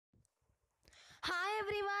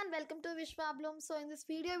everyone, welcome to Vishwa Bloom. So in this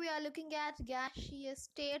video we are looking at gaseous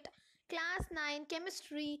state, class 9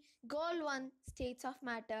 chemistry, goal 1 states of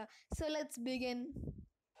matter. So let's begin.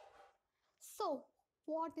 So,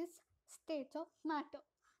 what is state of matter?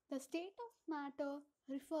 The state of matter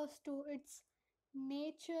refers to its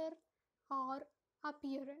nature or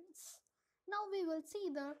appearance. Now we will see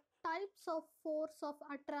the types of force of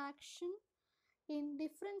attraction in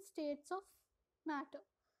different states of matter.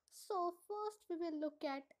 So, first we will look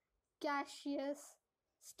at gaseous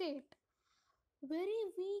state. Very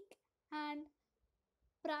weak and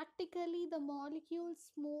practically the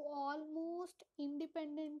molecules move almost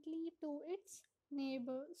independently to its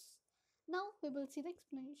neighbors. Now we will see the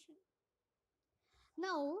explanation.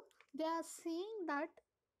 Now they are saying that,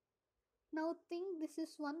 now think this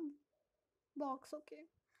is one box, okay?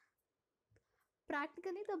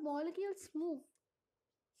 Practically the molecules move.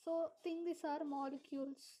 So think these are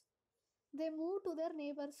molecules. They move to their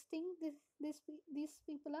neighbors. Think these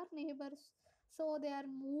people are neighbors. So they are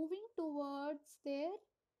moving towards their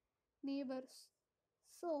neighbors.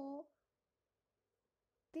 So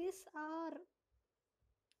these are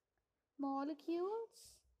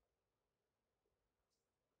molecules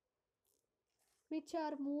which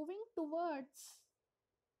are moving towards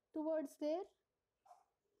their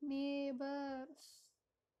neighbors.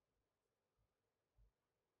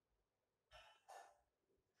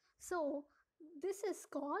 So this is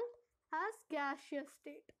called as gaseous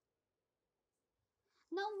state.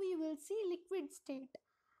 Now we will see liquid state.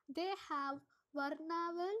 They have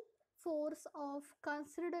Vernal force of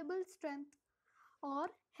considerable strength or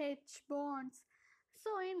H bonds. So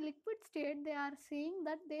in liquid state they are saying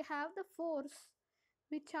that they have the force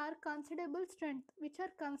which are considerable strength, which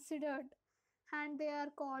are considered, and they are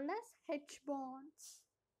called as H bonds.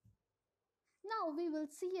 Now we will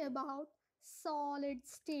see about solid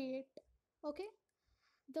state. Okay,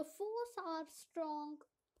 the force are strong.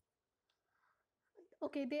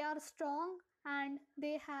 Okay, they are strong and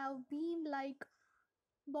they have been like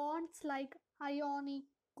bonds like ionic,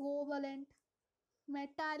 covalent,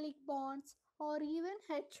 metallic bonds, or even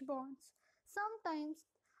H bonds. Sometimes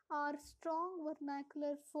are strong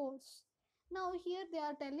vernacular force. Now here they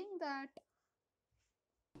are telling that,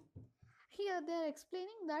 here they are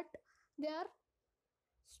explaining that they are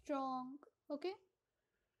strong, okay,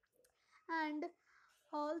 and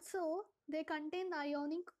also they contain the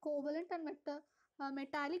ionic, covalent, and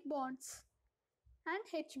metallic bonds and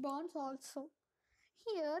H bonds also.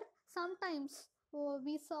 Here sometimes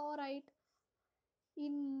we saw, right,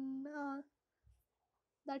 in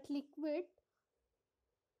that liquid,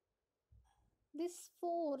 this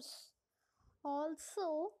force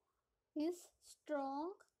also is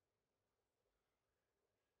strong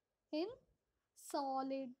in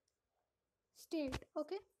solid state,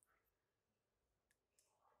 okay.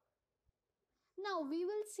 Now we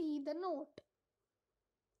will see the note,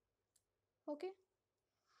 okay.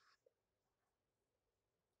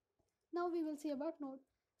 Now we will see about note.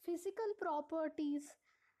 Physical properties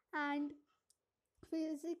and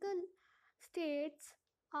physical states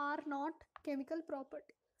are not chemical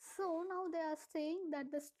property. So now they are saying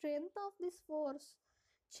that the strength of this force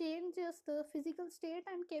changes the physical state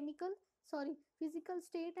and physical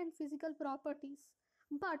state and physical properties,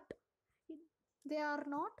 but they are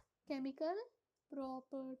not chemical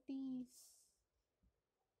properties,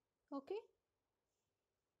 okay.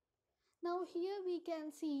 Now here we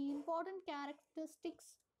can see important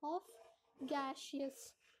characteristics of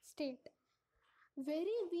gaseous state. Very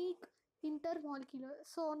weak intermolecular.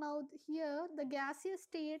 So now here the gaseous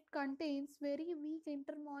state contains very weak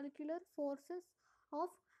intermolecular forces of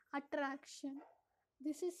attraction.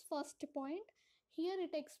 This is first point. Here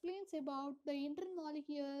it explains about the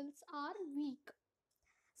intermolecules are weak.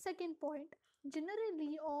 Second point,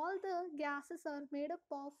 generally all the gases are made up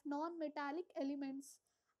of non-metallic elements.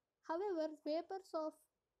 However, vapors of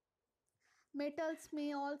metals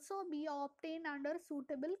may also be obtained under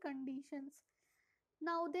suitable conditions.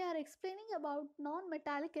 Now they are explaining about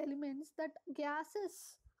non-metallic elements that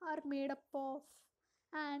gases are made up of,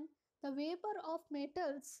 and the vapor of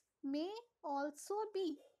metals may also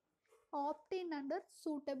be obtained under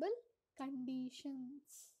suitable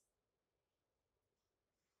conditions.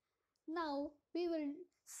 Now we will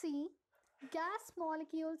see gas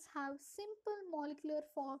molecules have simple molecular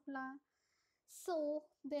formula, so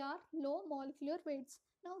they are low molecular weights.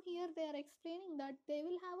 Now here they are explaining that they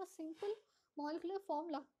will have a simple molecular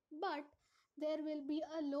formula, but there will be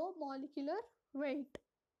a low molecular weight.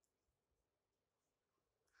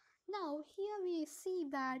 Now here we see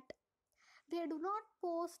that they do not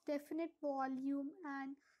pose definite volume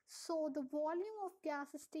and So the volume of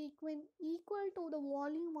gas is taken equal to the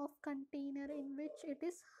volume of container in which it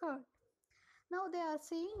is held. Now they are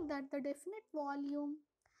saying that the definite volume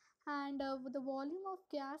and the volume of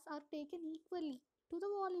gas are taken equally to the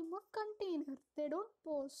volume of container. They don't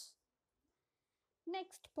pose.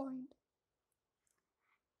 Next point.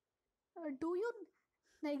 Do you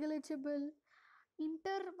negligible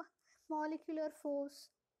intermolecular force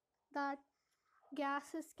that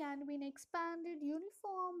gases can be expanded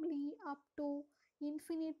uniformly up to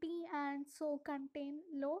infinity and so contain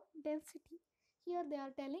low density? Here they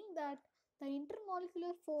are telling that the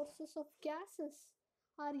intermolecular forces of gases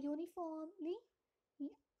are uniformly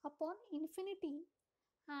upon infinity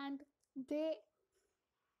and they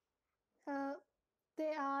uh,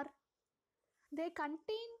 they are they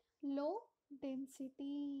contain low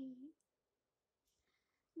density.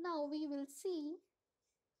 Now we will see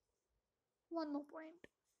one more point.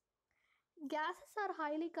 Gases are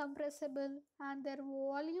highly compressible and their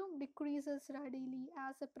volume decreases readily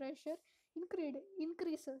as the pressure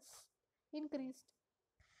increased.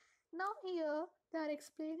 Now here they are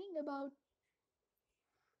explaining about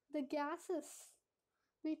the gases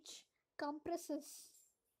which compresses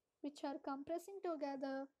which are compressing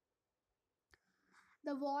together.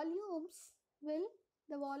 The volumes will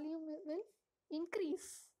the volume will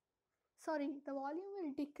increase. The volume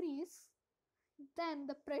will decrease, then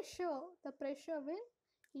the pressure will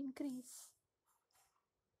increase.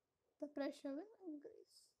 The pressure will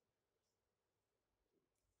increase.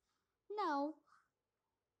 Now,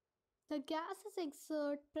 the gases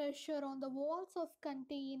exert pressure on the walls of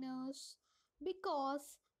containers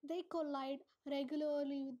because they collide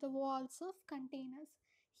regularly with the walls of containers.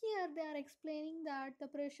 Here they are explaining that the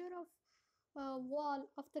pressure of wall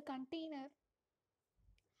of the container,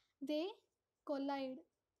 they collide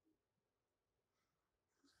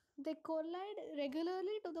they collide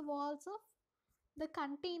regularly to the walls of the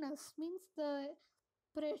containers, means the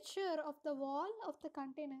pressure of the wall of the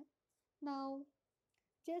container. Now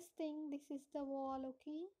just think this is the wall,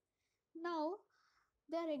 okay? Now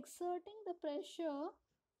they are exerting the pressure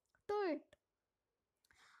to it,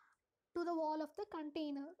 to the wall of the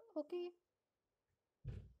container, okay?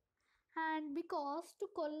 And because to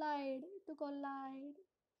collide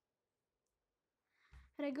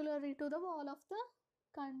regularly to the wall of the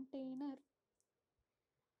container.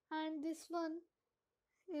 And this one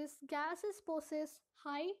is gases possess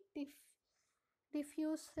high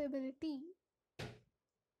diffusibility.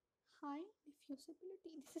 High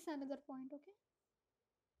diffusibility. This is another point, okay?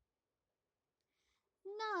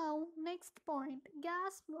 Now, next point.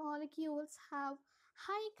 Gas molecules have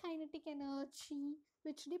high kinetic energy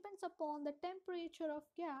which depends upon the temperature of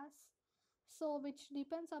gas. So, which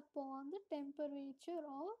depends upon the temperature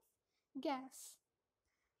of gas.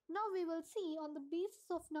 Now we will see on the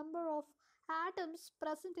basis of number of atoms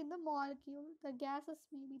present in the molecule. The gases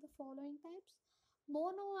may be the following types: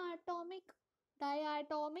 monoatomic,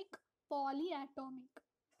 diatomic, polyatomic.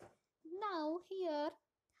 Now here,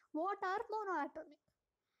 what are monoatomic?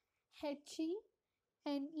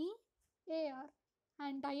 HENEAR,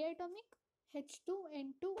 and diatomic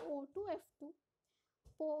H2N2O2F2.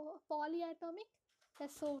 Polyatomic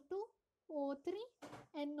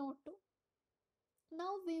SO2O3NO2.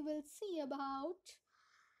 Now we will see about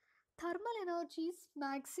thermal energies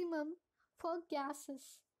maximum for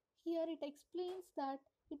gases. Here it explains that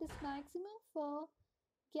it is maximum for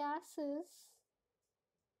gases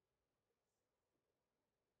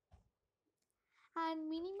and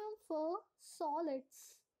minimum for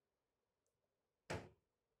solids.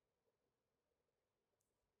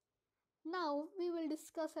 Now we will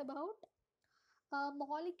discuss about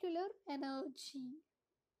molecular energy.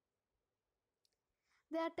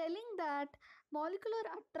 They are telling that molecular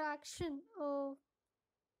attraction,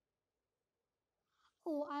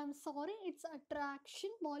 I'm sorry, it's attraction,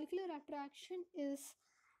 molecular attraction is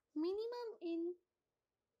minimum in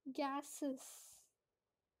gaseous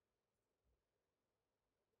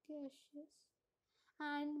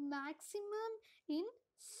and maximum in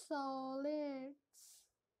solids.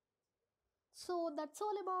 So that's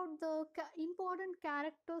all about the important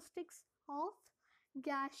characteristics of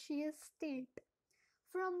gaseous state.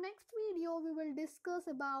 From next video we will discuss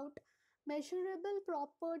about measurable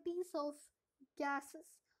properties of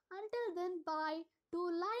gases. Until then, bye.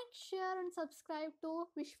 Do like, share and subscribe to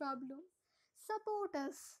Vishwa Bloom. Support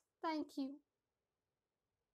us. Thank you.